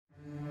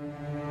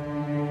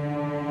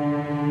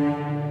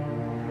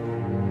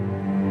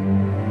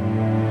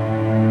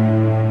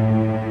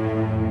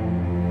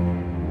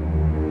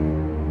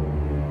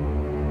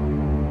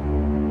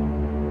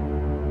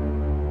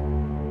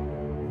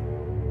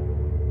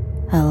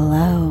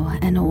Hello,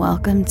 and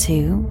welcome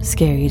to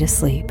Scare You to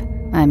Sleep.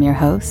 I'm your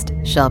host,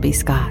 Shelby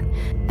Scott,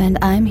 and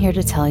I'm here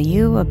to tell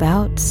you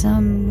about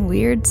some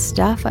weird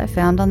stuff I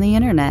found on the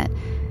internet.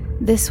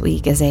 This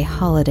week is a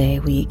holiday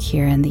week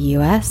here in the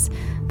US,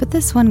 but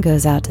this one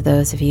goes out to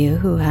those of you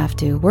who have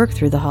to work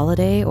through the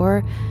holiday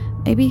or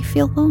maybe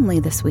feel lonely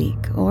this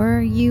week,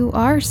 or you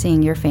are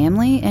seeing your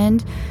family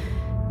and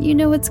you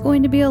know it's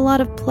going to be a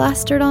lot of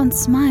plastered on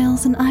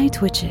smiles and eye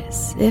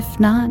twitches, if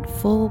not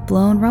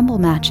full-blown rumble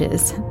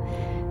matches.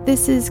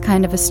 This is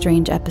kind of a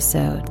strange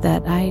episode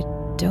that I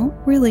don't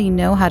really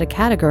know how to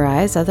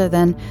categorize other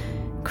than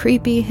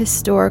creepy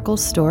historical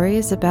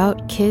stories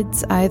about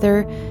kids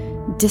either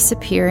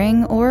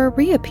disappearing or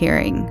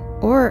reappearing,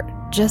 or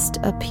just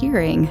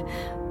appearing.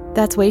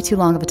 That's way too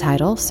long of a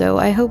title, so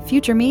I hope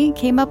future me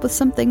came up with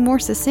something more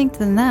succinct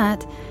than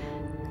that.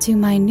 To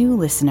my new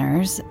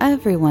listeners,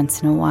 every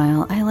once in a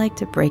while I like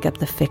to break up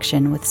the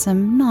fiction with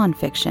some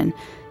non-fiction,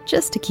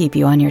 just to keep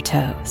you on your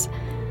toes.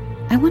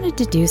 I wanted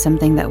to do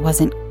something that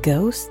wasn't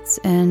ghosts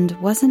and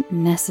wasn't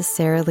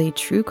necessarily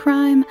true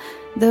crime,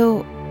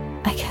 though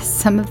I guess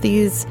some of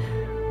these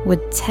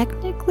would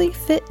technically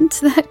fit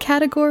into that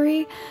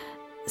category.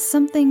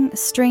 Something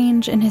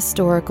strange and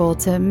historical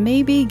to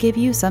maybe give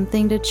you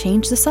something to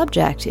change the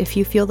subject if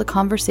you feel the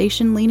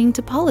conversation leaning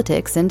to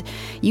politics and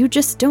you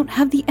just don't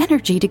have the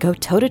energy to go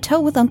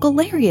toe-to-toe with Uncle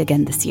Larry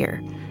again this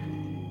year.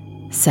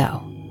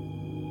 So,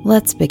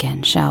 let's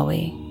begin, shall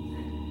we?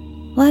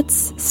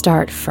 Let's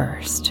start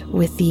first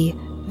with the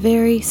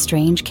very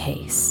strange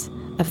case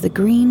of the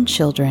Green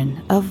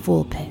Children of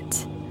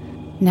Woolpit.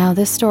 Now,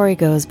 this story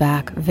goes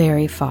back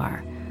very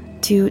far,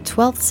 to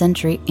 12th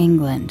century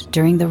England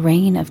during the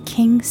reign of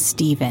King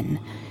Stephen.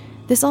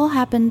 This all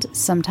happened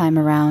sometime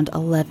around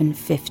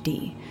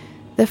 1150,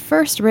 the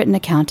first written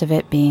account of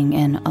it being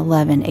in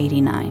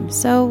 1189,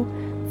 so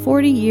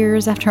 40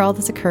 years after all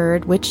this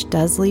occurred, which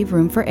does leave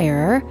room for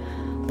error.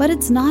 But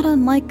it's not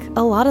unlike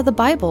a lot of the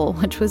Bible,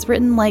 which was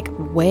written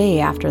way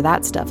after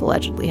that stuff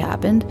allegedly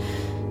happened.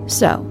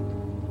 So,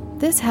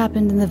 this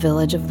happened in the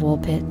village of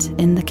Woolpit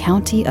in the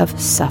county of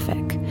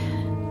Suffolk.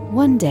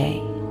 One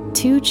day,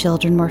 2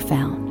 children were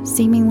found,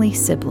 seemingly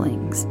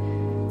siblings.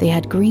 They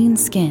had green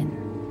skin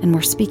and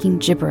were speaking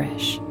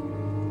gibberish,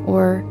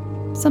 or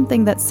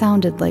something that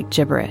sounded like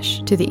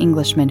gibberish to the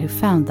Englishmen who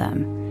found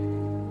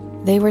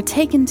them. They were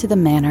taken to the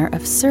manor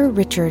of Sir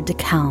Richard de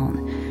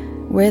Calne,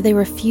 where they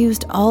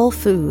refused all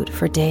food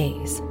for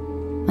days,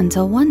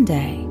 until one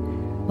day,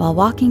 while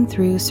walking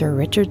through Sir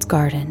Richard's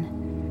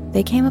garden,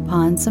 they came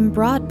upon some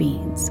broad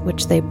beans,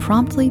 which they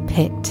promptly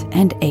picked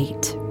and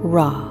ate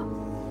raw.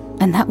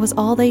 And that was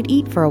all they'd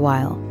eat for a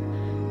while.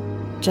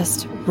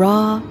 Just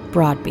raw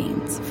broad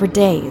beans for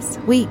days,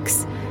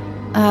 weeks.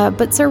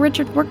 But Sir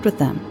Richard worked with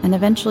them, and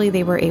eventually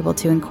they were able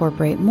to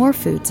incorporate more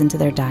foods into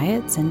their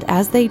diets, and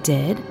as they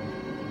did,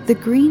 the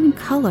green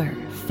color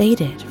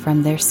faded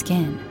from their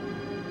skin.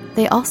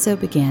 They also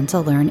began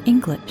to learn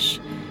English,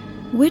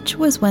 which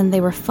was when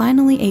they were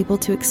finally able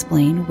to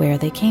explain where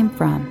they came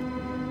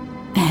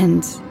from.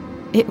 And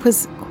it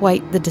was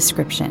quite the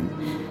description.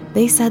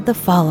 They said the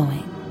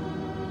following: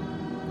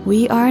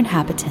 "We are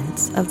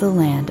inhabitants of the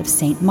land of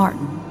Saint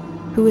Martin,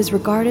 who is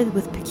regarded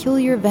with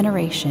peculiar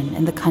veneration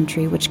in the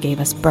country which gave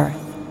us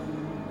birth.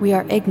 We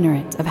are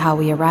ignorant of how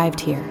we arrived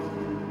here.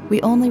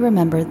 We only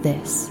remember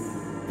this,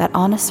 that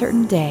on a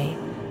certain day,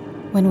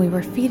 when we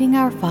were feeding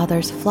our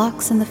father's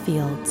flocks in the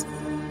fields,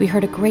 we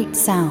heard a great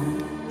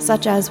sound,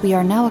 such as we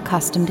are now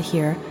accustomed to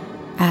hear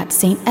at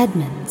St.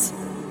 Edmund's,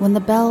 when the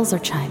bells are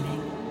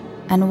chiming.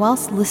 And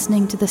whilst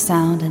listening to the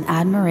sound in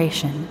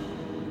admiration,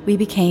 we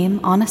became,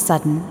 on a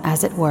sudden,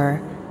 as it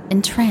were,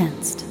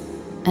 entranced,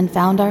 and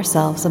found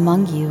ourselves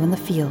among you in the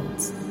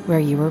fields where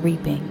you were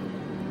reaping.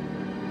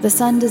 The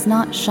sun does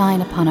not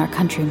shine upon our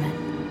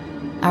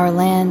countrymen. Our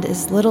land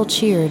is little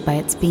cheered by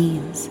its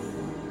beams.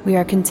 We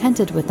are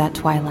contented with that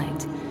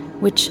twilight,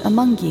 which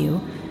among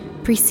you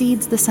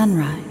precedes the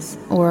sunrise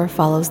or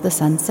follows the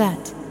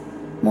sunset.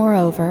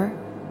 Moreover,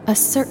 a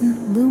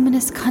certain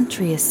luminous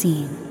country is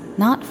seen,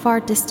 not far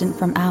distant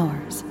from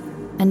ours,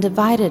 and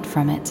divided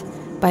from it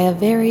by a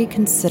very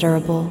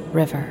considerable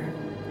river."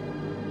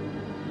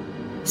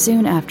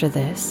 Soon after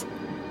this,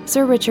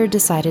 Sir Richard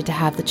decided to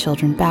have the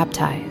children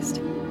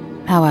baptized.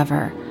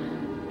 However,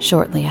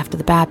 shortly after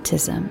the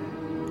baptism,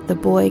 the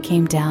boy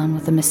came down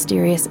with a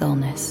mysterious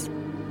illness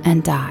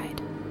and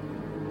died.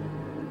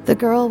 The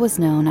girl was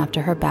known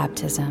after her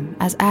baptism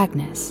as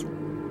Agnes.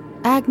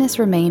 Agnes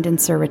remained in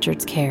Sir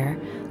Richard's care,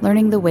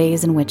 learning the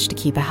ways in which to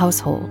keep a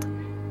household.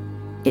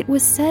 It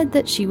was said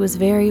that she was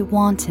very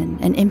wanton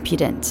and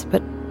impudent,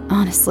 but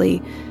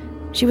honestly,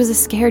 she was a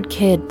scared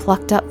kid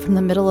plucked up from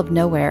the middle of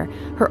nowhere.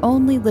 Her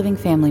only living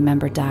family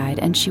member died,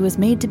 and she was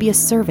made to be a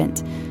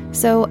servant,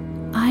 so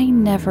I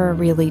never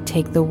really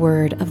take the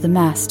word of the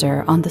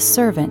master on the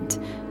servant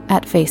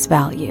at face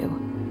value.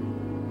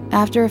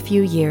 After a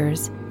few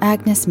years,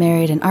 Agnes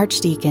married an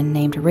archdeacon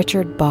named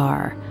Richard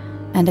Barr,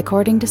 and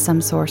according to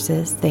some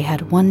sources, they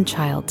had one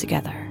child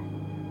together.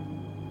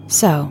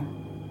 So,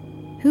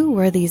 who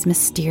were these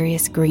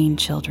mysterious green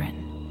children?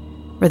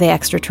 Were they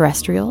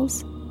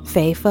extraterrestrials?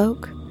 Fae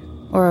folk?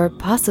 Or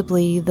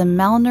possibly the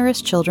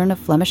malnourished children of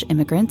Flemish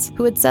immigrants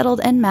who had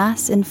settled en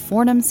masse in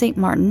Fornham St.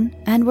 Martin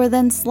and were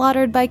then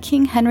slaughtered by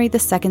King Henry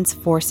II's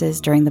forces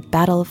during the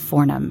Battle of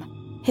Fornham?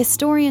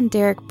 Historian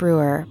Derek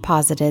Brewer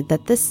posited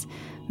that this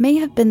may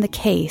have been the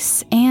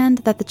case and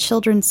that the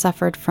children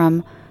suffered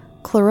from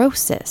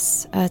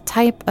chlorosis, a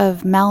type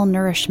of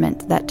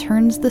malnourishment that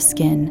turns the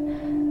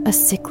skin a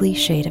sickly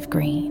shade of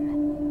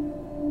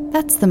green.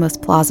 That's the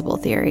most plausible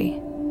theory.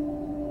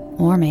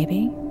 Or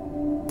maybe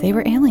they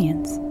were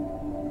aliens.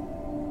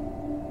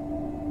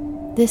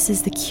 This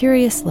is the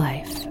curious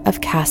life of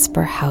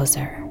Caspar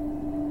Hauser.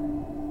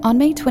 On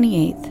May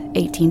 28,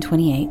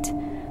 1828,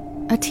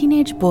 a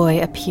teenage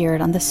boy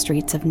appeared on the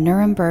streets of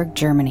Nuremberg,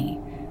 Germany,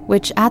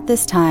 which at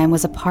this time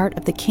was a part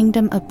of the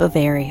Kingdom of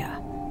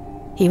Bavaria.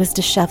 He was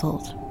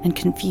disheveled and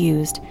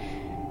confused.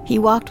 He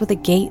walked with a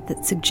gait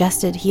that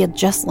suggested he had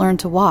just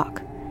learned to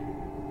walk.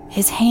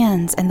 His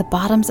hands and the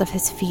bottoms of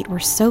his feet were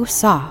so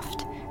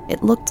soft,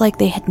 it looked like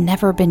they had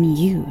never been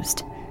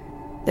used.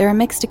 There are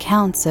mixed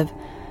accounts of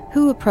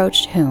who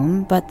approached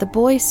whom, but the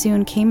boy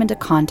soon came into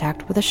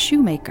contact with a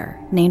shoemaker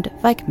named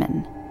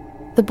Weichmann.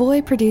 The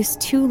boy produced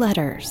 2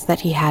 letters that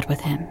he had with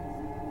him.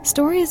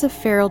 Stories of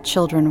feral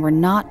children were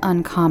not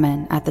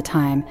uncommon at the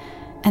time,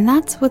 and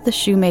that's what the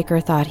shoemaker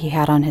thought he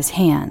had on his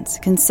hands,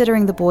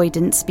 considering the boy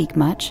didn't speak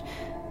much,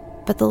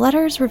 but the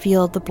letters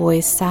revealed the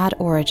boy's sad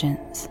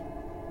origins.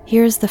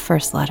 Here's the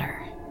first letter.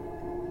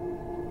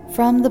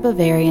 From the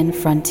Bavarian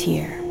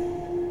frontier.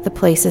 The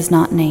place is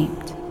not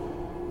named.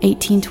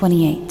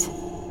 1828.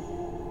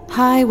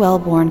 High,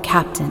 well-born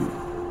captain,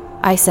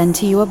 I send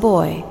to you a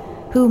boy,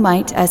 who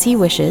might, as he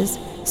wishes,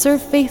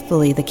 serve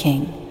faithfully the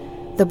king.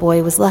 The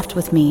boy was left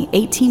with me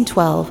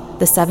 1812,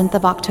 the 7th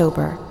of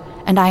October,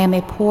 and I am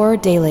a poor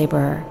day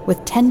laborer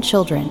with 10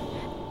 children,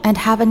 and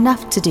have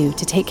enough to do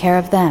to take care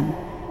of them,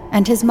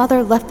 and his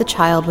mother left the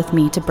child with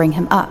me to bring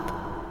him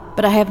up.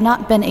 But I have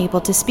not been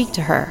able to speak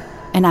to her,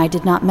 and I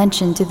did not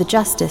mention to the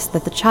justice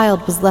that the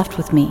child was left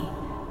with me.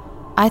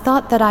 I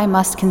thought that I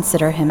must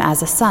consider him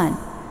as a son,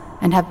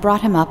 and have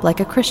brought him up like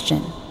a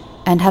Christian,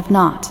 and have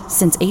not,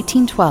 since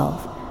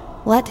 1812,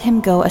 let him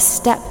go a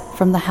step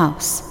from the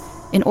house,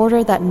 in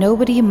order that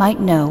nobody might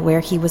know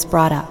where he was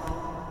brought up.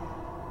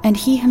 And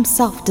he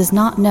himself does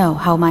not know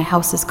how my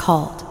house is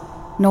called,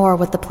 nor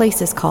what the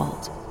place is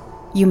called.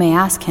 You may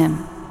ask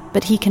him,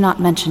 but he cannot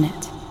mention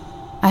it.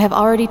 I have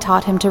already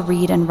taught him to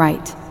read and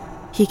write.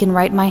 He can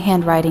write my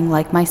handwriting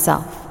like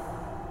myself.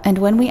 And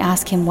when we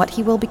ask him what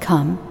he will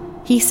become,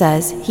 he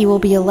says he will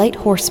be a light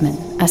horseman,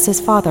 as his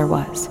father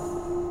was.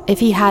 If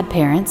he had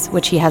parents,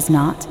 which he has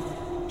not,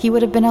 he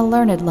would have been a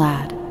learned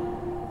lad.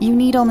 You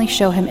need only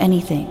show him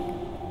anything.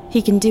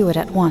 He can do it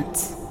at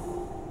once.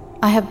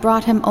 I have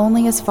brought him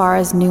only as far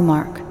as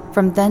Newmark.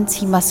 From thence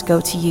he must go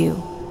to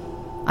you.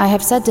 I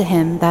have said to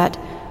him that,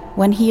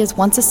 when he is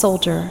once a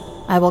soldier,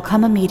 I will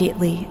come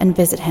immediately and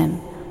visit him.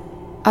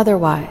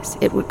 Otherwise,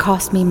 it would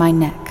cost me my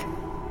neck.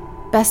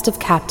 Best of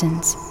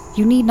captains,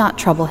 you need not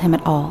trouble him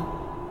at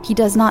all. He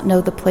does not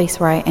know the place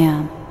where I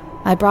am.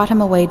 I brought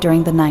him away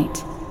during the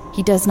night.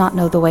 He does not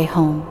know the way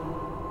home.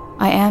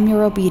 I am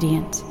your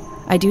obedient.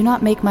 I do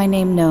not make my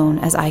name known,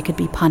 as I could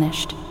be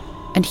punished.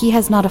 And he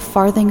has not a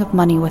farthing of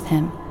money with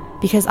him,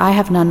 because I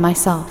have none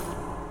myself.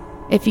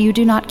 If you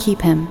do not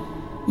keep him,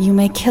 you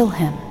may kill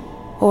him,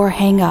 or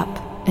hang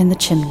up in the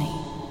chimney.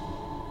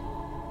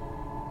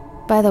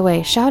 By the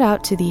way, shout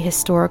out to the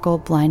Historical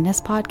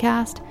Blindness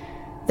podcast.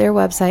 Their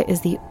website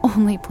is the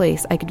only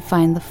place I could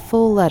find the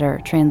full letter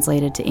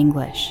translated to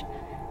English.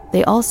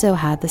 They also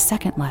had the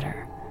second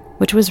letter,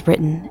 which was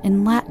written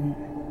in Latin.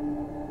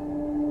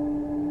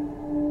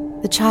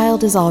 The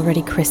child is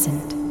already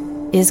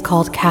christened, is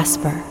called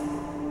Caspar.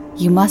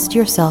 You must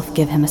yourself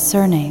give him a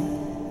surname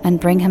and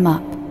bring him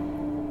up.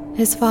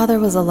 His father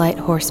was a light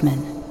horseman.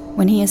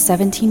 When he is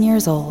 17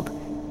 years old,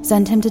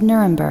 send him to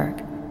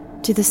Nuremberg,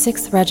 to the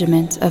 6th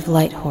Regiment of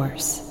Light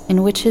Horse,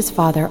 in which his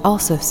father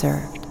also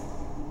served.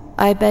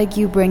 I beg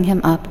you bring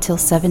him up till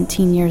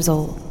 17 years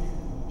old.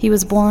 He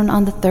was born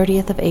on the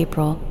 30th of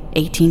April,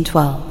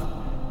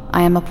 1812.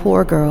 I am a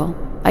poor girl.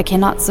 I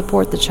cannot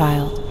support the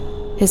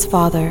child. His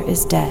father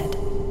is dead.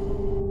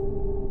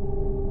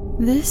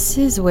 This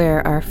is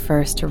where our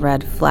first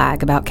red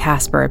flag about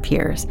Caspar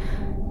appears.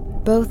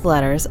 Both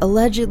letters,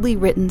 allegedly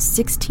written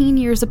 16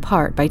 years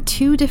apart by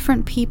 2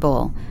 different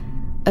people,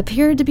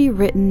 appeared to be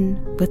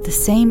written with the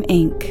same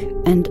ink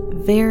and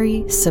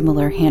very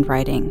similar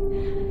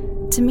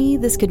handwriting. To me,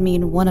 this could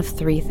mean one of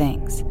 3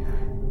 things.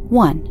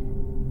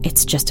 1,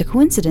 it's just a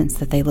coincidence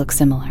that they look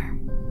similar.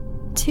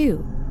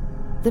 2,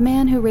 the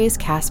man who raised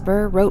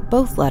Caspar wrote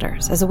both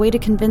letters as a way to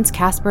convince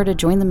Caspar to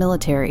join the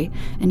military,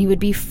 and he would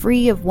be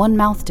free of one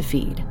mouth to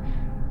feed.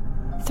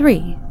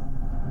 3,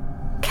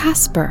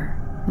 Caspar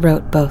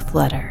wrote both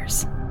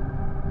letters.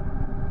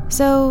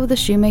 So the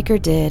shoemaker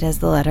did as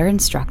the letter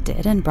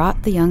instructed and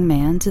brought the young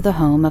man to the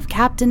home of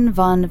Captain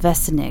von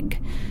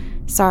Wessenig.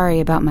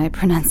 Sorry about my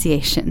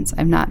pronunciations,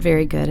 I'm not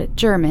very good at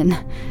German.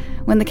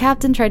 When the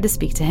captain tried to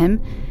speak to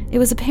him, It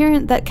was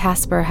apparent that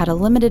Casper had a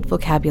limited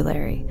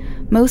vocabulary,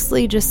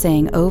 mostly just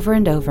saying over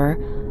and over,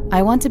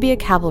 "I want to be a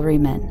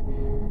cavalryman,"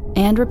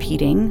 and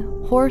repeating,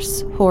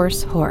 "Horse,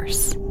 horse,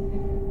 horse."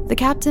 The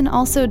captain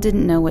also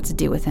didn't know what to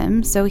do with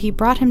him, so he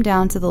brought him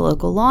down to the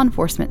local law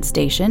enforcement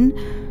station,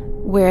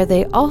 where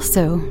they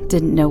also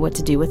didn't know what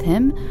to do with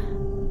him,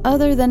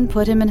 other than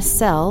put him in a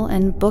cell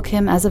and book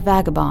him as a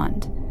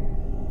vagabond.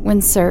 When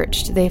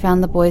searched, they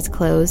found the boy's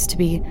clothes to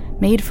be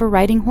made for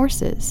riding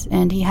horses,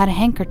 and he had a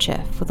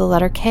handkerchief with the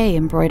letter K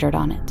embroidered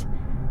on it.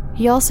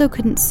 He also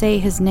couldn't say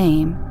his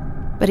name,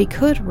 but he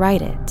could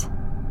write it.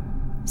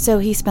 So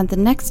he spent the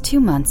next 2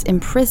 months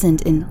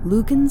imprisoned in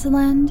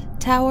Lugensland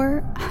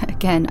Tower,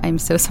 again, I'm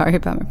so sorry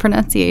about my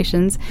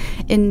pronunciations,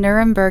 in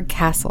Nuremberg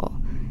Castle.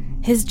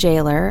 His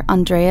jailer,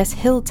 Andreas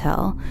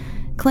Hiltel,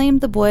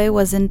 claimed the boy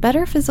was in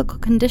better physical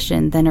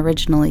condition than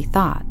originally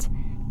thought.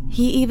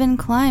 He even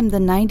climbed the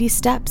 90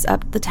 steps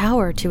up the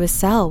tower to his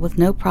cell with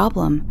no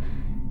problem.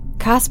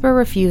 Casper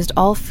refused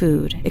all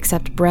food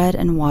except bread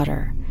and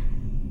water.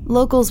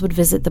 Locals would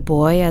visit the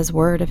boy as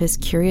word of his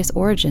curious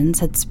origins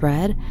had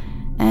spread,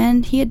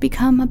 and he had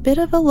become a bit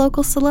of a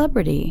local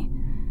celebrity.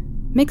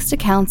 Mixed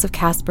accounts of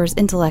Casper's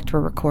intellect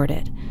were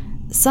recorded.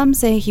 Some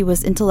say he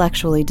was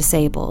intellectually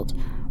disabled,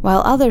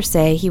 while others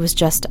say he was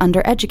just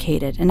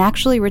undereducated and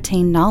actually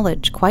retained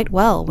knowledge quite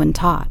well when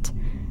taught.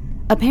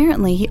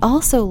 Apparently, he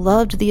also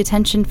loved the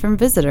attention from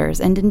visitors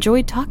and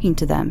enjoyed talking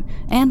to them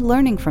and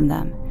learning from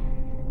them.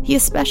 He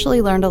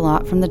especially learned a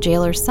lot from the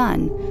jailer's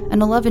son,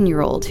 an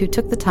 11-year-old who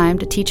took the time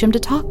to teach him to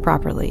talk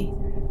properly.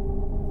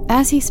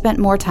 As he spent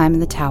more time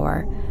in the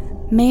tower,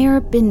 Mayor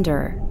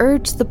Binder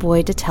urged the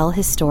boy to tell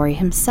his story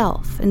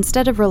himself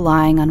instead of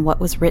relying on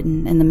what was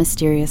written in the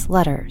mysterious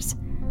letters.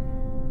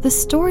 The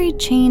story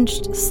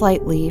changed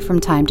slightly from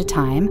time to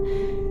time,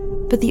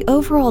 but the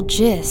overall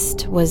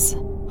gist was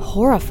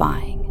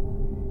horrifying.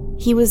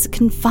 He was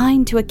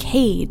confined to a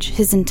cage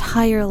his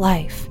entire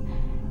life.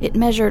 It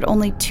measured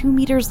only 2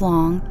 meters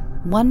long,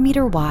 1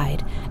 meter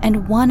wide,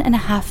 and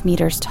 1.5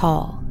 meters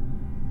tall.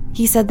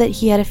 He said that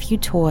he had a few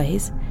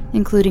toys,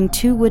 including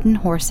 2 wooden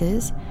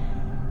horses,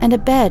 and a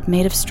bed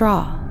made of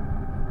straw.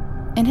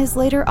 In his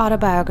later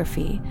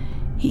autobiography,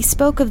 he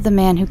spoke of the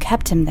man who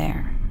kept him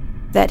there,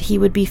 that he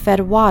would be fed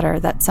water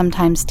that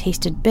sometimes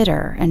tasted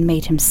bitter and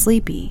made him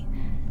sleepy,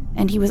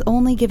 and he was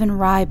only given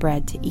rye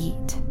bread to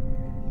eat.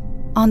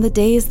 On the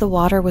days the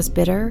water was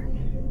bitter,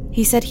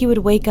 he said he would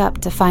wake up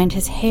to find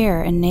his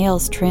hair and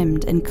nails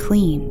trimmed and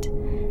cleaned.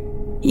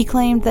 He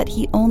claimed that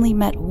he only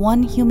met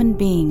one human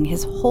being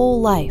his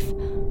whole life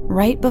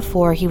right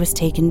before he was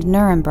taken to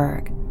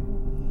Nuremberg.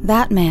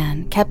 That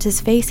man kept his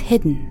face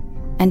hidden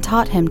and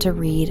taught him to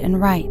read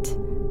and write.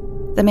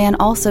 The man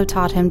also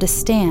taught him to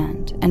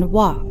stand and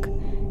walk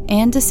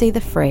and to say the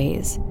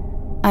phrase,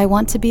 "I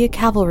want to be a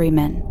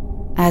cavalryman,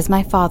 as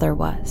my father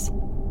was."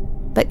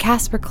 But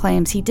Casper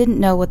claims he didn't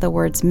know what the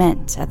words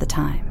meant at the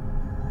time.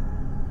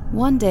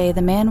 One day,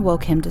 the man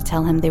woke him to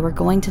tell him they were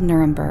going to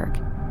Nuremberg,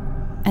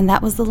 and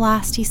that was the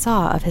last he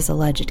saw of his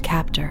alleged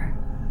captor.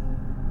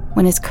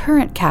 When his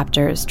current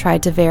captors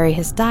tried to vary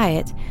his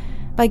diet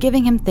by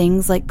giving him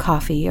things like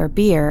coffee or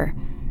beer,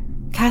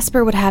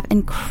 Casper would have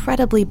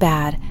incredibly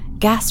bad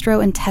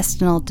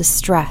gastrointestinal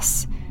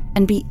distress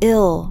and be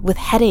ill with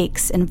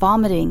headaches and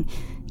vomiting,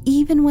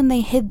 even when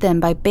they hid them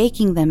by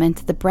baking them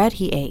into the bread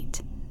he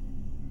ate.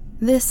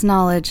 This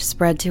knowledge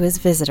spread to his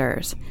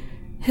visitors,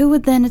 who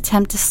would then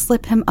attempt to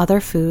slip him other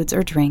foods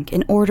or drink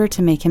in order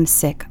to make him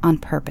sick on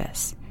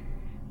purpose.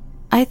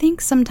 I think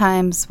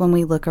sometimes when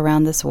we look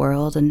around this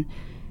world and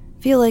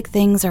feel like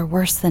things are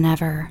worse than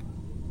ever,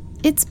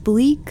 it's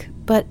bleak,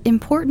 but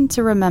important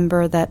to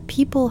remember that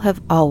people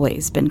have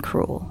always been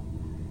cruel.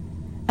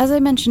 As I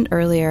mentioned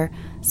earlier,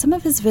 some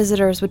of his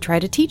visitors would try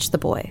to teach the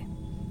boy,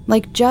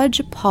 like Judge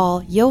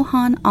Paul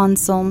Johann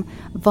Anselm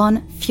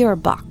von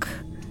Feuerbach.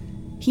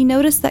 He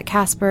noticed that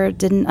Casper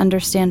didn't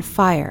understand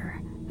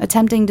fire,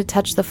 attempting to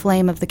touch the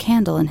flame of the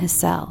candle in his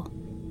cell.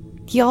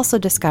 He also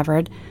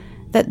discovered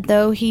that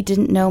though he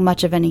didn't know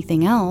much of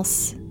anything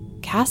else,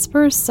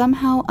 Casper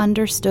somehow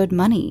understood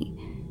money.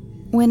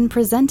 When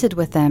presented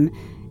with them,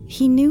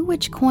 he knew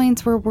which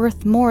coins were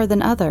worth more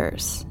than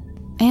others,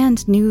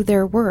 and knew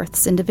their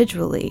worths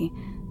individually,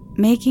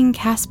 making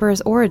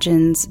Casper's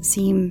origins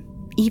seem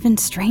even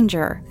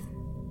stranger.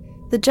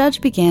 The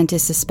judge began to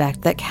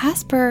suspect that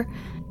Casper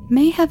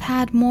may have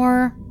had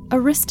more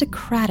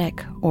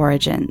aristocratic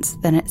origins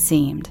than it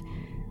seemed.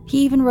 He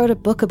even wrote a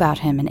book about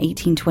him in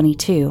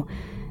 1822,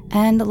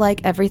 and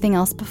like everything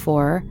else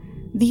before,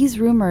 these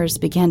rumors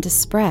began to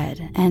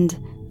spread, and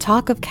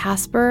talk of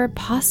Casper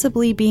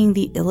possibly being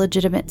the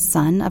illegitimate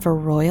son of a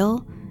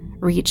royal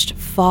reached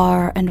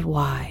far and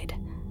wide.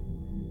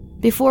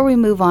 Before we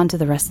move on to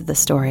the rest of the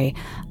story,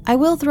 I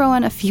will throw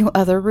in a few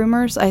other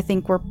rumors I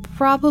think were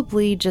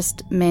probably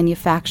just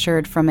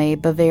manufactured from a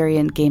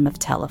Bavarian game of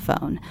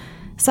telephone,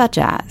 such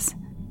as,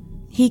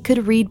 he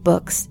could read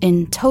books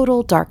in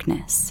total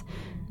darkness.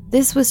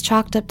 This was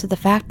chalked up to the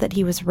fact that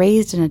he was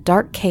raised in a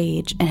dark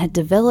cage and had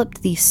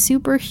developed the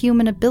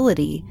superhuman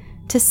ability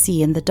to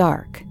see in the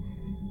dark.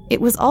 It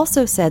was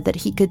also said that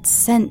he could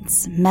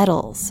sense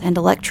metals and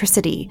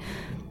electricity,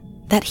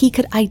 that he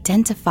could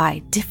identify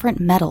different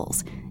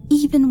metals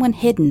even when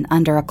hidden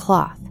under a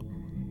cloth.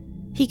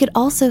 He could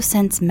also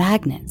sense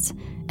magnets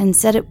and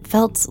said it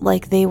felt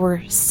like they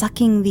were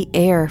sucking the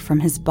air from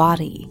his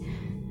body,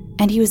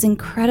 and he was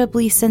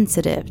incredibly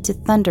sensitive to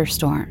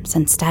thunderstorms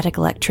and static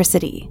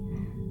electricity.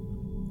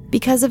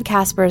 Because of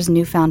Casper's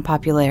newfound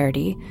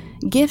popularity,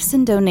 gifts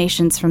and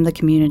donations from the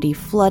community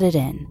flooded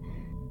in.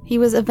 He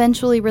was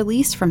eventually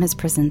released from his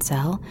prison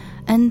cell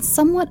and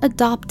somewhat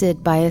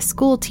adopted by a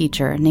school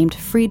teacher named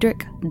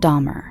Friedrich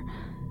Dahmer.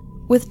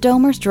 With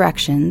Dahmer's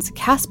directions,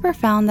 Casper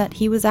found that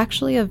he was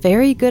actually a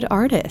very good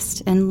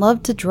artist and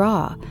loved to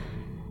draw,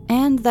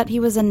 and that he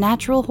was a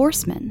natural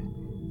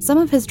horseman. Some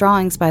of his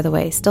drawings, by the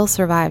way, still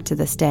survive to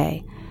this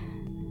day.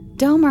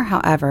 Dahmer,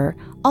 however,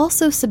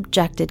 also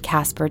subjected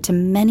Casper to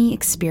many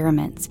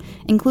experiments,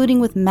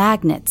 including with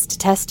magnets to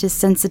test his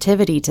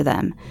sensitivity to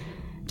them.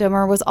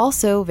 Dahmer was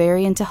also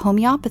very into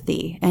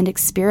homeopathy and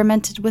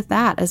experimented with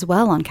that as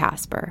well on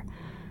Casper.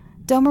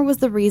 Dahmer was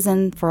the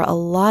reason for a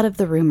lot of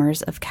the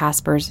rumors of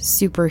Casper's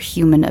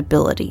superhuman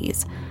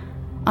abilities.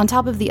 On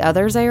top of the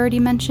others I already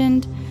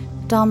mentioned,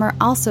 Dahmer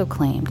also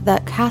claimed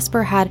that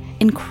Casper had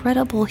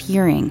incredible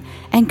hearing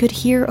and could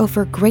hear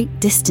over great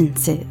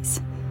distances.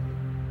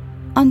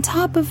 On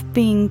top of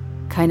being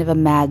kind of a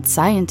mad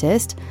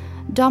scientist,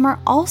 Dahmer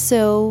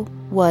also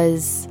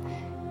was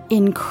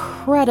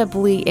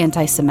incredibly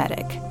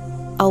anti-Semitic.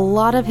 A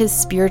lot of his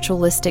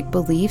spiritualistic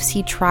beliefs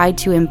he tried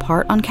to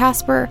impart on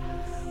Casper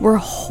were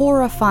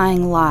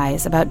horrifying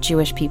lies about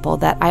Jewish people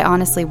that I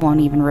honestly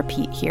won't even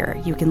repeat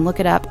here. You can look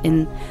it up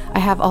I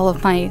have all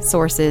of my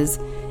sources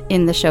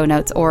in the show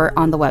notes or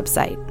on the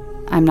website.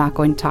 I'm not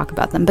going to talk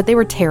about them, but they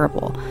were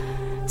terrible.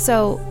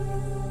 So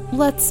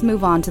let's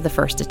move on to the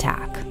first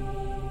attack.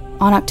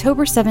 On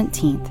October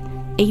 17th,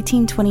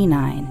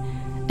 1829,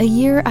 a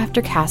year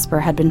after Casper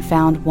had been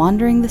found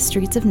wandering the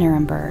streets of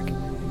Nuremberg,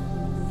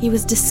 he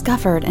was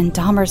discovered in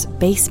Dahmer's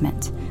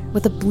basement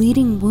with a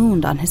bleeding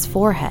wound on his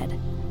forehead.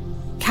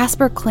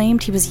 Casper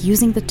claimed he was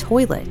using the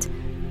toilet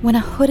when a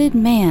hooded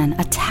man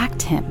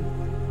attacked him,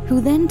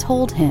 who then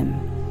told him,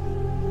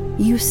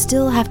 "You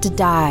still have to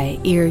die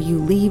ere you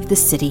leave the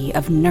city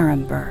of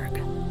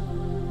Nuremberg."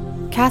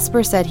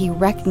 Casper said he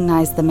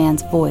recognized the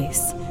man's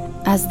voice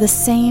as the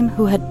same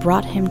who had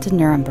brought him to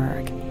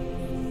Nuremberg.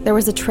 There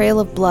was a trail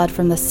of blood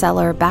from the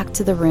cellar back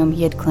to the room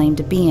he had claimed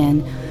to be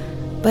in,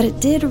 but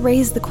it did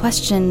raise the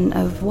question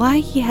of why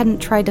he hadn't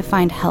tried to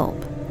find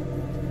help.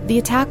 The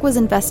attack was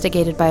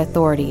investigated by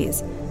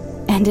authorities,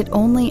 and it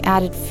only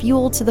added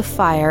fuel to the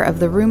fire of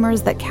the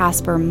rumors that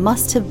Casper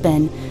must have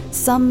been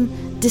some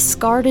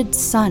discarded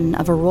son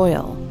of a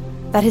royal,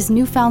 that his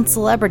newfound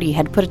celebrity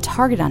had put a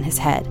target on his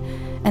head,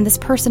 and this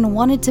person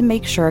wanted to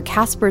make sure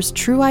Casper's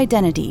true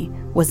identity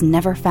was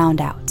never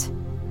found out.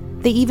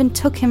 They even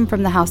took him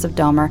from the house of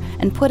Dahmer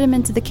and put him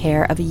into the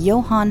care of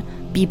Johann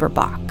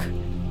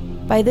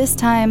Bieberbach. By this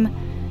time,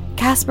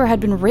 Casper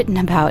had been written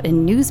about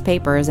in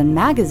newspapers and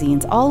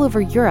magazines all over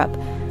Europe,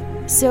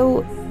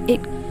 so it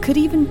could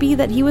even be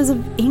that he was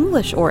of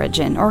English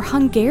origin or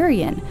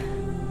Hungarian.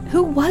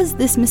 Who was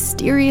this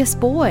mysterious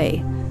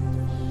boy?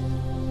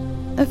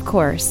 Of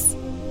course,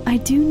 I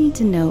do need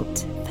to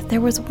note that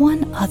there was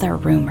one other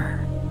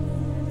rumor,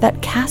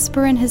 that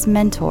Casper and his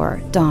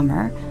mentor,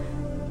 Dahmer,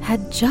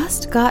 had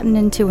just gotten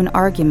into an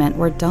argument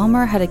where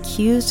Dahmer had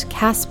accused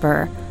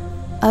Casper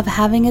of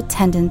having a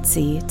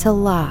tendency to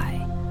lie.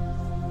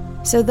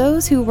 So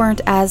those who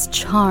weren't as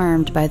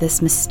charmed by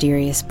this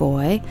mysterious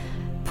boy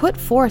put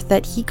forth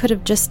that he could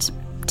have just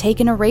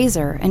taken a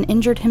razor and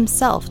injured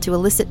himself to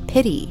elicit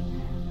pity.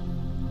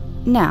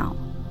 Now,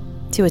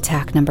 to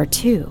attack number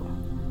 2.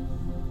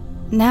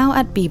 Now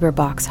at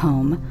Bieberbach's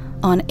home,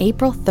 on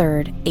April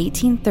 3rd,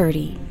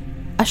 1830,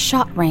 a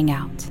shot rang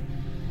out.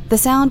 The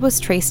sound was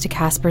traced to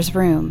Casper's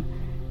room.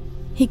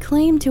 He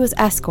claimed to his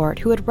escort,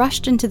 who had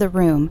rushed into the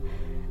room,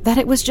 that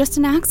it was just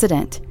an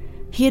accident.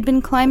 He had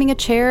been climbing a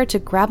chair to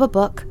grab a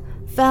book,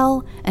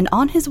 fell, and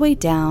on his way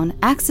down,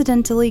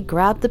 accidentally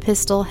grabbed the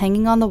pistol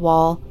hanging on the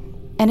wall,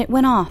 and it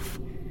went off,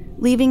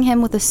 leaving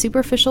him with a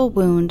superficial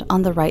wound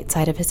on the right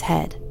side of his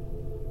head.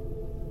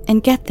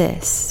 And get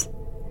this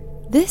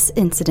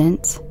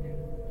incident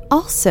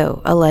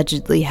also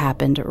allegedly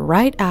happened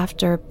right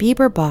after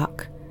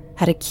Bieberbach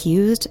had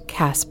accused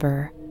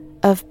Casper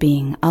of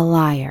being a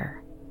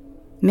liar.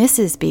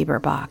 Mrs.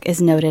 Bieberbach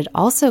is noted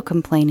also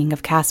complaining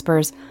of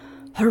Casper's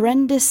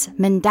horrendous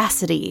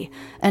mendacity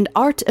and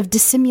art of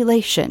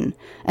dissimulation,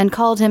 and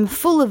called him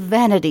full of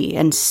vanity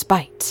and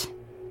spite.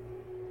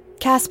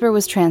 Casper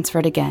was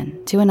transferred again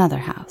to another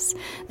house,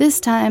 this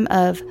time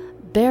of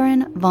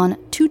Baron von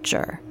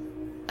Tucher.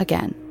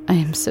 Again, I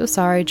am so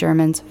sorry,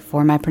 Germans,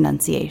 for my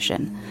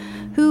pronunciation,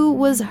 who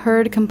was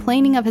heard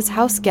complaining of his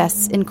house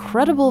guests'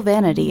 incredible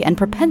vanity and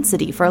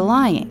propensity for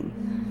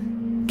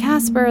lying.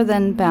 Casper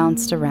then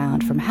bounced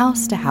around from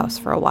house to house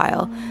for a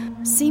while,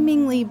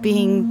 seemingly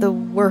being the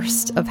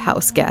worst of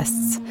house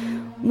guests.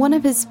 One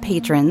of his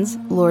patrons,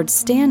 Lord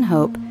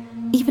Stanhope,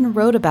 even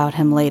wrote about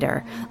him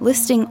later,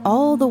 listing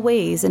all the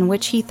ways in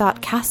which he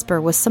thought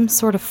Caspar was some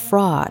sort of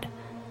fraud.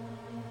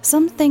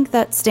 Some think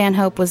that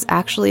Stanhope was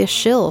actually a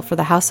shill for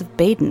the House of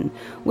Baden,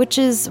 which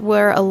is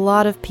where a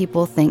lot of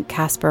people think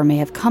Caspar may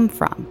have come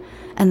from,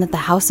 and that the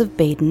House of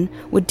Baden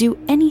would do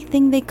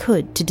anything they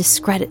could to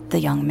discredit the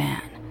young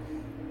man.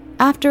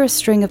 After a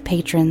string of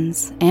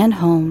patrons and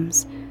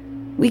homes,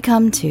 we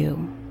come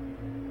to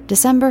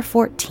December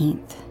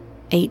 14th,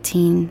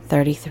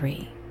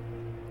 1833.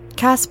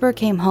 Caspar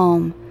came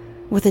home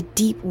with a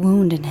deep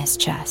wound in his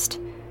chest.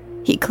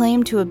 He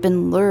claimed to have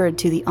been lured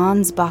to the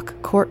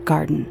Ansbach court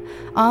garden,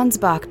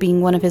 Ansbach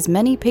being one of his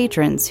many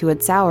patrons who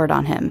had soured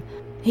on him.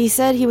 He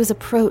said he was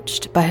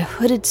approached by a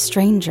hooded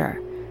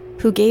stranger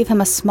who gave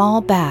him a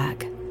small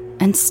bag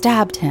and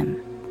stabbed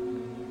him.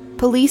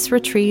 Police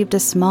retrieved a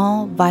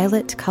small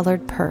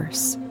violet-colored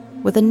purse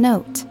with a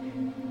note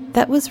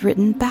that was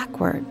written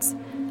backwards,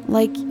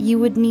 like you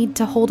would need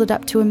to hold it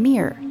up to a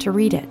mirror to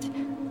read it.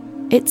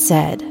 It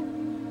said,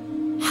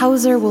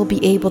 "Hauser will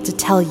be able to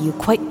tell you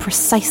quite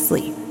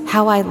precisely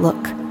how I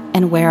look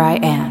and where I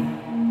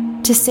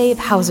am. To save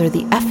Hauser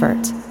the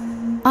effort,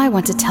 I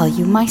want to tell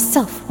you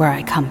myself where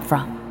I come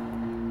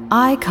from.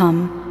 I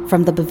come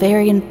from the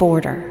Bavarian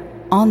border,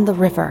 on the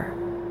river.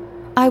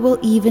 I will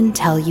even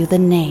tell you the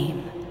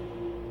name.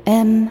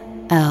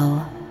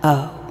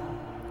 M.L.O.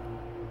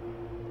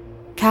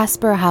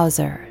 Caspar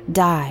Hauser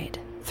died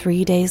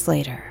 3 days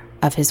later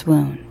of his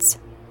wounds.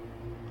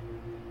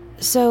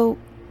 So,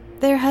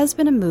 there has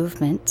been a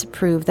movement to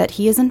prove that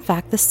he is in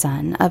fact the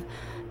son of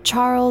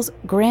Charles,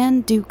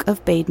 Grand Duke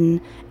of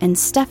Baden, and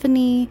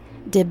Stephanie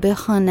de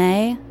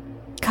Beauharnais,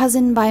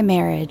 cousin by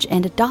marriage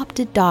and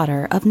adopted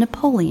daughter of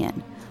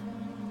Napoleon.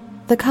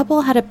 The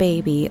couple had a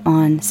baby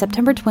on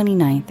September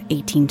 29,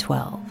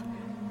 1812,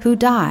 who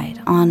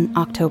died on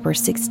October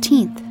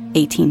 16,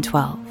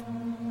 1812.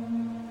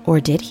 Or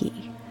did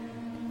he?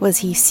 Was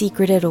he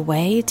secreted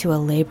away to a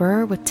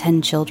laborer with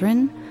 10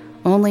 children,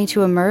 only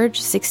to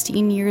emerge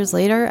 16 years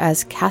later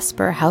as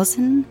Caspar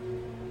Hausen?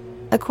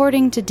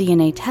 According to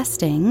DNA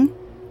testing,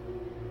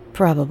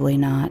 probably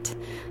not.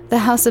 The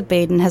House of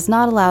Baden has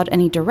not allowed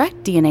any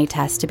direct DNA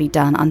tests to be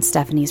done on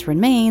Stephanie's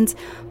remains,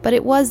 but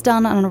it was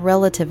done on a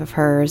relative of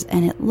hers,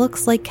 and it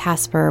looks like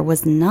Caspar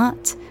was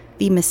not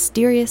the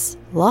mysterious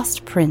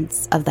lost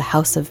prince of the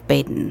House of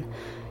Baden.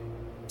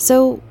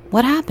 So,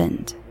 what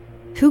happened?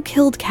 Who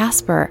killed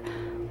Caspar?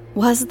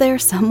 Was there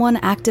someone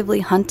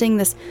actively hunting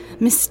this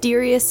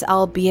mysterious,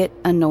 albeit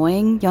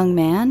annoying, young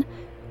man?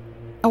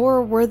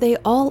 Or were they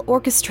all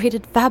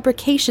orchestrated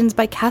fabrications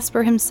by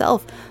Caspar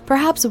himself,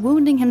 perhaps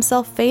wounding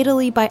himself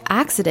fatally by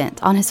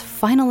accident on his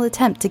final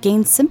attempt to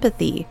gain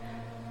sympathy?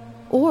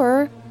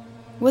 Or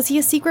was he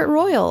a secret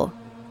royal?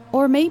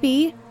 Or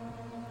maybe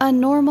a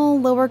normal,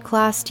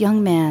 lower-class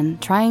young man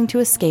trying to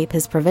escape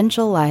his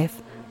provincial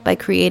life by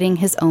creating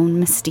his own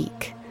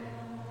mystique?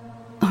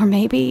 Or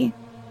maybe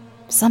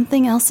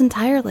something else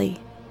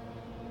entirely?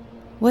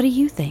 What do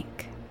you think?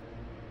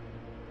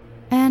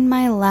 And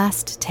my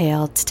last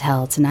tale to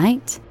tell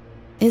tonight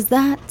is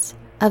that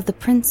of the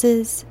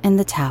princes in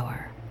the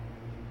tower.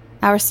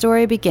 Our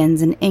story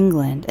begins in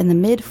England in the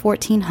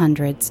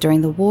mid-1400s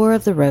during the War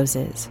of the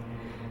Roses.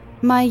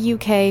 My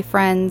UK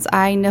friends,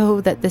 I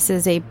know that this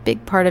is a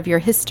big part of your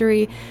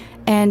history,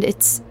 and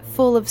it's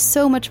full of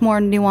so much more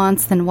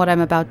nuance than what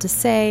I'm about to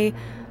say,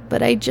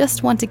 but I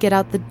just want to get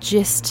out the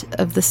gist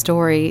of the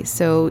story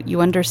so you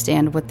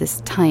understand what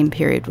this time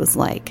period was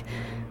like.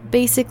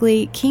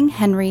 Basically, King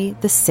Henry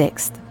VI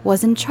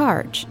was in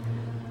charge,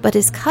 but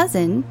his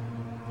cousin,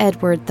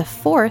 Edward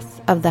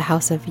IV of the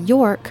House of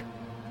York,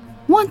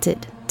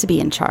 wanted to be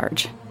in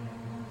charge.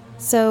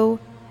 So,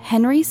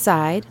 Henry's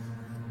side,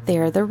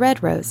 they're the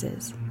red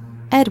roses.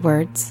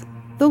 Edward's,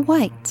 the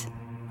white.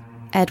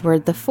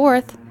 Edward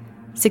IV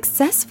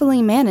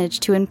successfully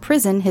managed to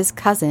imprison his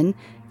cousin,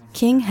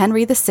 King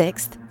Henry VI,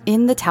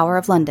 in the Tower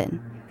of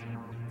London.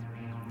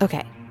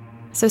 Okay,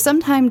 so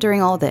sometime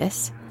during all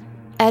this,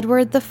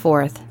 Edward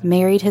IV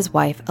married his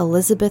wife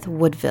Elizabeth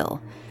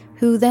Woodville,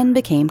 who then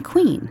became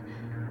queen.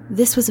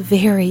 This was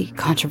very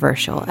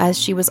controversial, as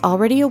she was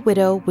already a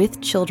widow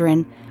with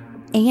children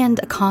and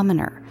a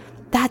commoner.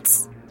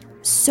 That's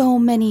so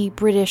many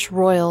British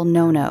royal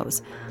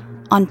no-nos.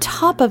 On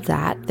top of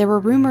that, there were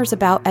rumors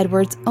about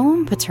Edward's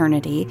own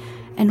paternity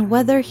and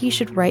whether he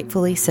should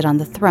rightfully sit on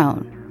the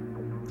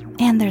throne.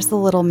 And there's the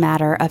little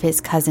matter of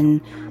his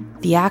cousin,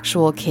 the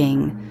actual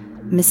king,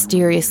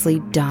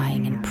 mysteriously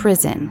dying in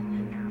prison.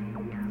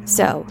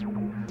 So,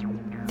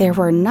 there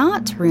were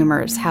not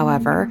rumors,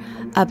 however,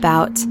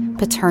 about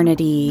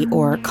paternity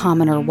or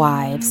commoner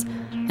wives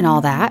and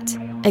all that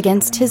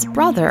against his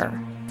brother,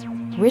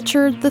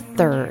 Richard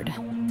III.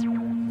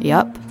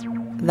 Yup,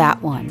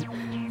 that one.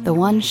 The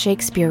one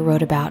Shakespeare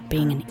wrote about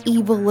being an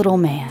evil little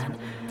man.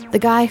 The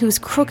guy whose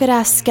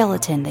crooked-ass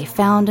skeleton they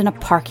found in a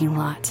parking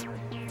lot.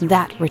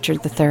 That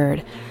Richard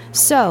III.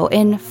 So,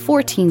 in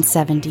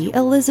 1470,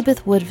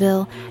 Elizabeth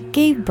Woodville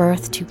gave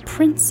birth to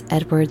Prince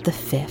Edward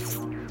V,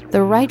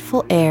 the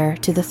rightful heir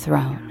to the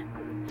throne.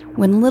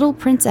 When little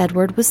Prince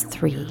Edward was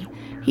 3,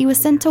 he was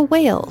sent to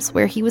Wales,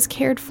 where he was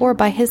cared for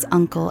by his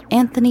uncle,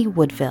 Anthony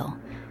Woodville.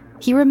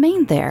 He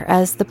remained there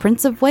as the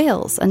Prince of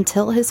Wales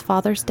until his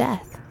father's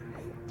death.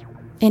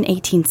 In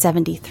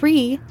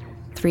 1873,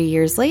 3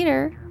 years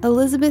later,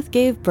 Elizabeth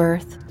gave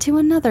birth to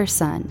another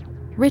son,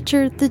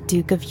 Richard the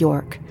Duke of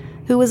York,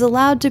 who was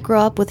allowed to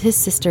grow up with his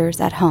sisters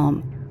at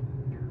home.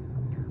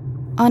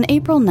 On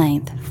April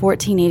 9,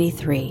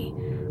 1483,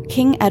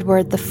 King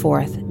Edward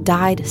IV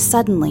died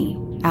suddenly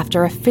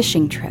after a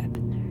fishing trip.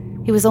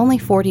 He was only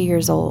 40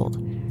 years old,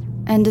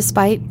 and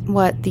despite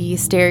what the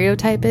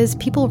stereotype is,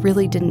 people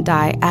really didn't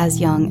die as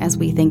young as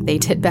we think they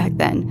did back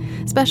then,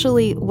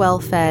 especially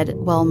well-fed,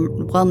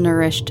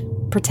 well-nourished,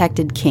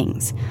 protected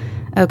kings.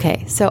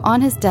 Okay, so on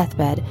his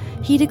deathbed,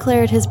 he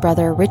declared his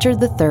brother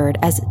Richard III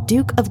as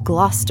Duke of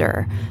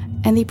Gloucester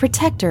and the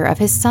protector of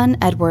his son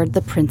Edward,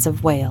 the Prince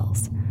of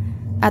Wales.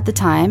 At the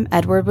time,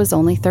 Edward was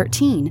only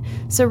 13,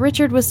 so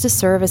Richard was to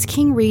serve as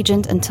king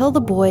regent until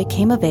the boy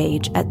came of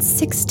age at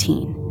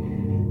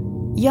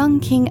 16. Young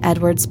King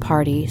Edward's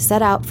party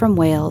set out from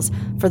Wales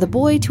for the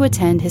boy to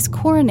attend his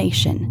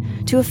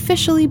coronation to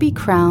officially be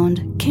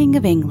crowned King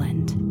of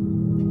England.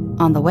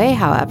 On the way,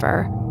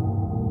 however,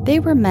 they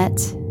were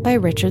met by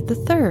Richard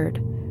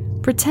III,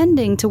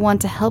 pretending to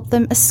want to help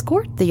them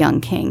escort the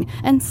young king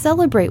and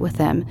celebrate with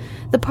him.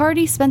 The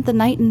party spent the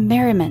night in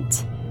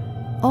merriment,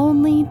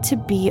 only to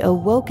be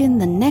awoken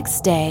the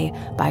next day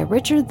by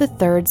Richard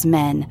III's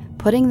men,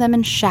 putting them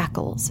in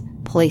shackles,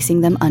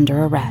 placing them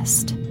under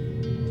arrest.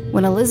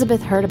 When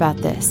Elizabeth heard about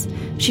this,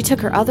 she took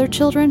her other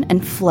children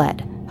and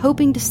fled,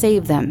 hoping to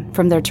save them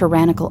from their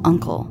tyrannical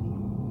uncle.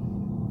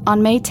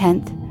 On May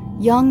 10th,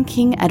 young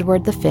King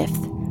Edward V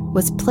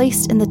was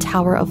placed in the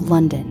Tower of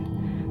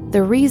London.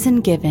 The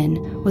reason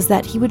given was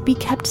that he would be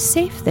kept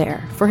safe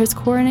there for his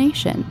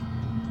coronation.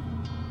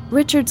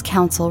 Richard's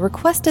council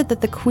requested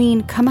that the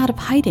Queen come out of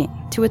hiding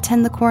to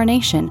attend the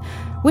coronation,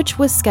 which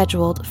was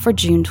scheduled for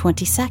June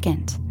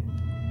 22nd.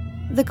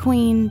 The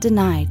Queen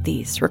denied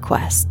these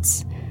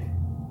requests.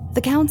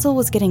 The council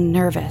was getting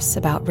nervous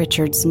about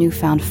Richard's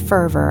newfound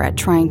fervor at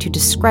trying to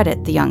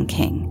discredit the young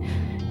king.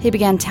 He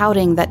began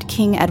touting that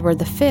King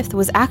Edward V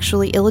was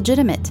actually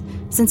illegitimate,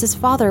 since his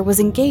father was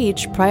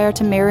engaged prior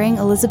to marrying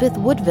Elizabeth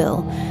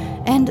Woodville,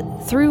 and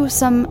through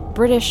some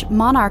British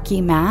monarchy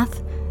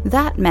math,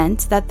 that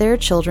meant that their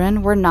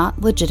children were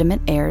not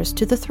legitimate heirs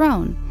to the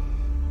throne.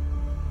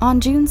 On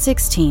June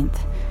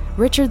 16th,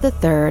 Richard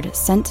III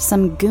sent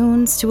some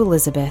goons to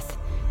Elizabeth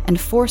and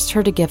forced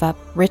her to give up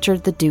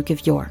Richard the Duke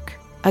of York.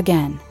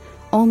 Again,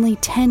 only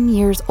 10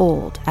 years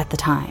old at the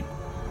time.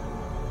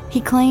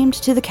 He claimed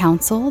to the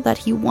council that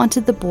he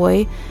wanted the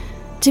boy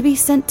to be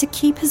sent to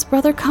keep his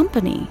brother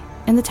company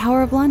in the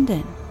Tower of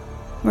London,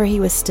 where he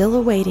was still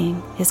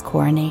awaiting his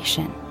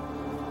coronation.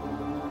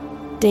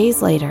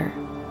 Days later,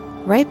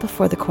 right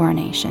before the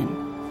coronation,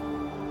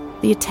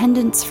 the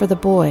attendants for the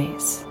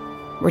boys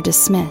were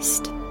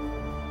dismissed.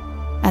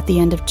 At the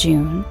end of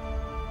June,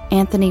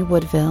 Anthony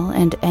Woodville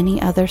and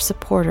any other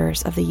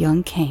supporters of the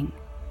young king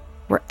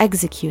were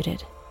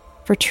executed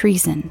for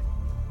treason.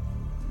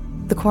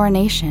 The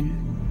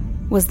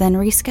coronation was then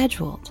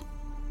rescheduled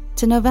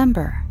to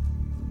November,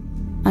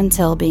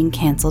 until being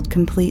canceled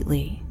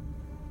completely.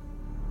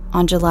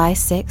 On July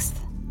 6,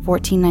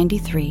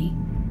 1493,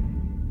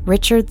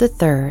 Richard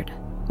III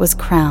was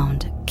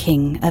crowned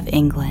King of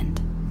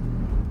England.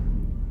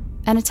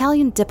 An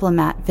Italian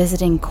diplomat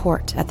visiting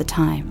court at the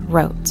time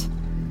wrote,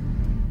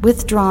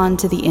 "Withdrawn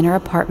to the inner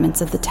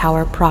apartments of the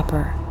tower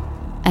proper,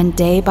 and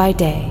day by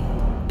day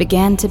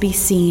began to be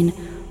seen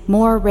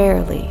more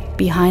rarely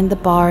behind the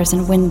bars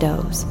and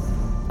windows,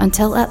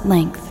 until at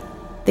length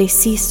they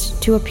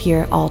ceased to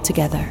appear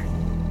altogether.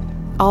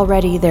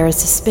 Already there is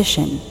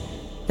suspicion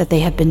that they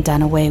have been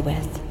done away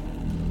with."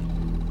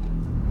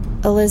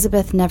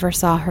 Elizabeth never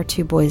saw her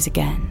two boys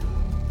again.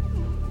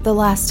 The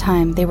last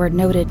time they were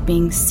noted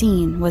being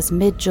seen was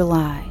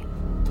mid-July,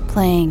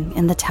 playing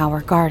in the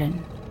Tower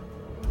Garden.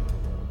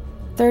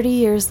 30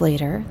 years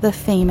later, the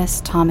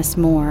famous Thomas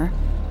More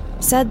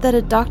said that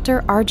a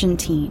Dr.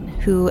 Argentine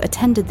who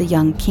attended the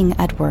young King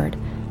Edward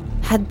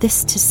had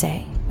this to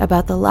say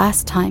about the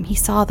last time he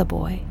saw the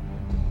boy.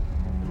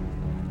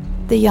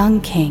 "The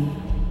young king,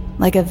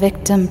 like a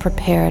victim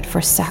prepared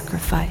for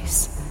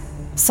sacrifice,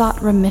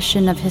 sought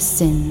remission of his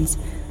sins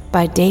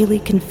by daily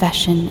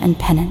confession and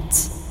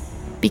penance,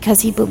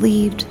 because he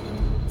believed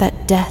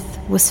that death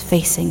was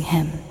facing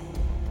him."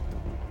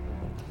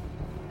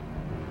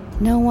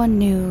 No one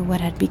knew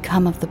what had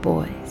become of the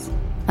boys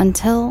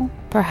until,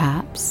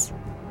 perhaps,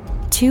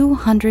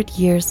 200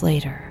 years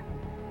later,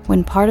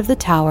 when part of the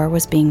tower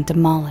was being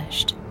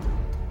demolished.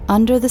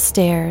 Under the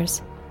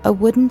stairs, a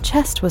wooden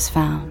chest was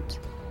found,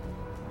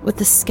 with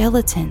the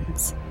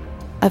skeletons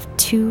of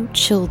 2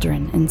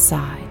 children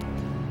inside.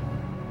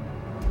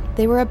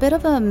 They were a bit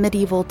of a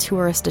medieval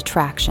tourist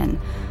attraction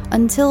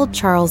until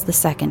Charles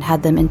II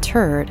had them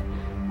interred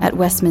at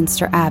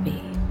Westminster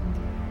Abbey.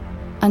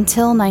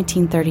 Until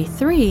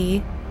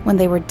 1933, when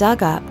they were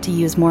dug up to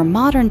use more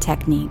modern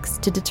techniques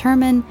to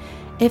determine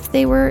if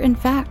they were in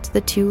fact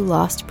the 2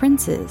 lost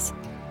princes.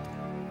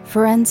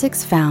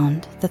 Forensics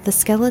found that the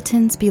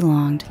skeletons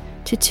belonged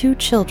to 2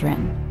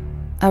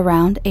 children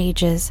around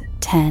ages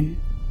 10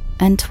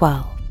 and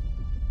 12.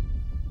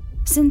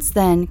 Since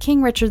then,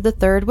 King Richard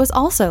III was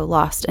also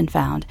lost and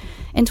found.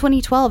 In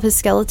 2012, his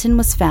skeleton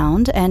was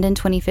found, and in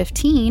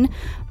 2015,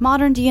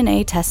 modern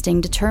DNA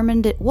testing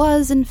determined it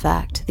was, in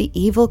fact, the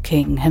evil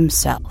king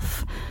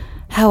himself.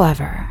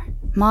 However,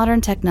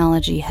 modern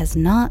technology has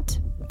not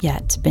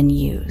yet been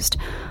used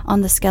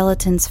on the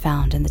skeletons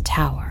found in the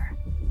tower.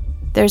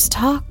 There's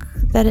talk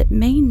that it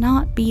may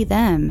not be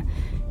them,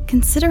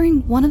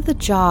 considering one of the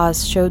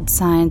jaws showed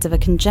signs of a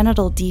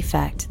congenital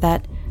defect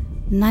that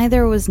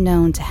neither was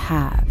known to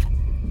have.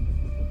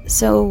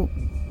 So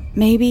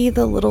maybe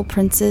the little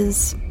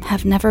princes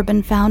have never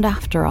been found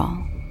after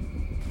all.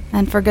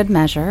 And for good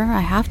measure,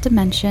 I have to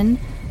mention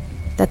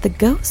that the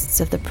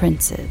ghosts of the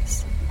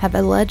princes have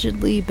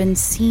allegedly been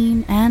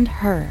seen and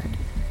heard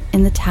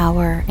in the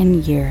tower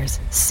in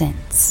years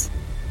since.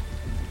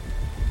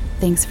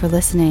 Thanks for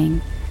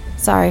listening.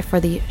 Sorry for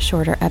the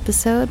shorter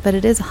episode, but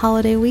it is a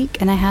holiday week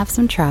and I have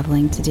some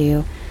traveling to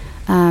do.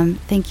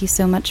 Thank you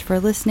so much for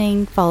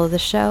listening. Follow the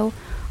show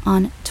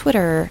on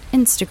Twitter,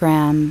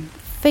 Instagram,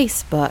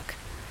 Facebook,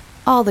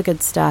 all the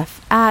good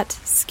stuff at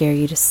Scare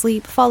You to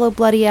Sleep. Follow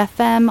Bloody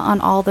FM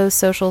on all those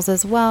socials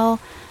as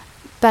well.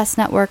 Best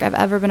network I've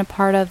ever been a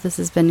part of. This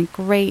has been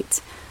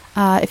great.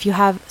 If you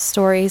have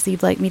stories that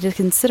you'd like me to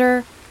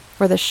consider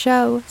for the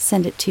show,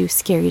 send it to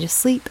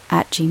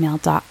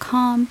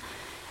scareytosleep@gmail.com.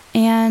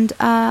 And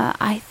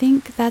I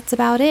think that's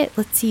about it.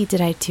 Let's see,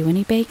 did I do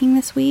any baking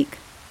this week?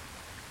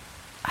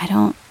 I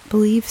don't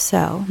believe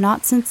so.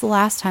 Not since the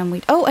last time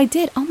we... Oh, I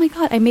did. Oh my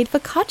god, I made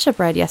focaccia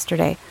bread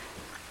yesterday.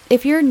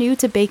 If you're new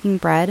to baking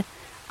bread,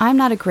 I'm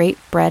not a great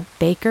bread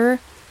baker.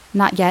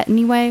 Not yet,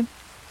 anyway.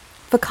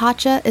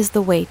 Focaccia is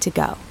the way to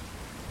go.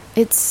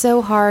 It's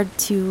so hard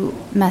to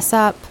mess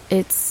up.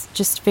 It's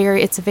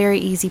a very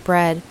easy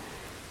bread.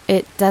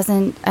 It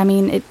doesn't,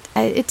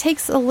 it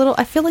takes a little,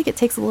 I feel like it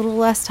takes a little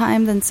less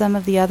time than some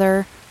of the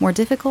other more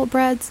difficult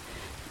breads.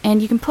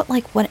 And you can put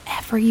like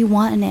whatever you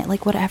want in it,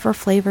 like whatever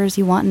flavors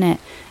you want in it.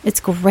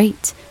 It's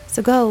great.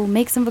 So go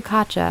make some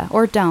focaccia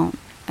or don't,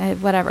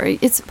 whatever.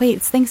 It's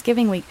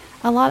Thanksgiving week.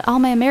 All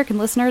my American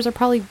listeners are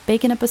probably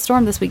baking up a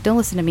storm this week. Don't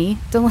listen to me.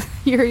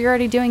 You're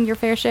already doing your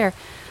fair share.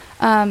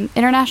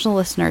 International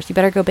listeners, you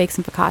better go bake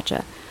some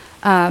focaccia.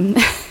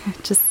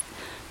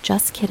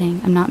 Just kidding.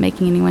 I'm not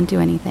making anyone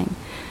do anything.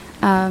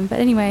 But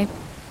anyway,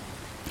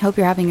 hope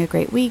you're having a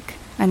great week.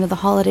 I know the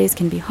holidays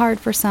can be hard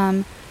for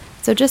some,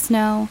 so just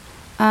know,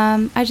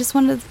 I just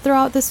wanted to throw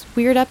out this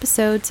weird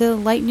episode to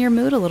lighten your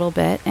mood a little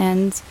bit,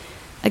 and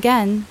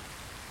again,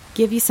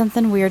 give you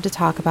something weird to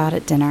talk about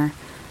at dinner.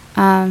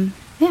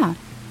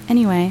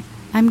 Anyway,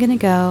 I'm gonna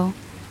go.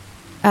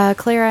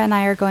 Clara and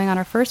I are going on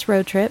our first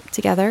road trip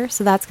together,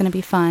 so that's gonna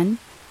be fun,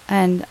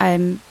 and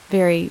I'm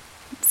very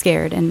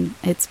scared, and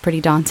it's pretty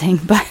daunting,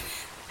 but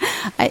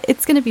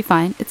it's going to be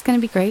fine. It's going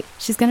to be great.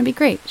 She's going to be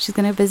great. She's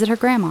going to visit her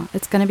grandma.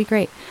 It's going to be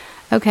great.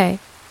 Okay,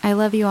 I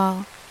love you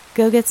all.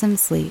 Go get some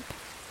sleep.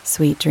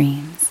 Sweet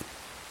dreams.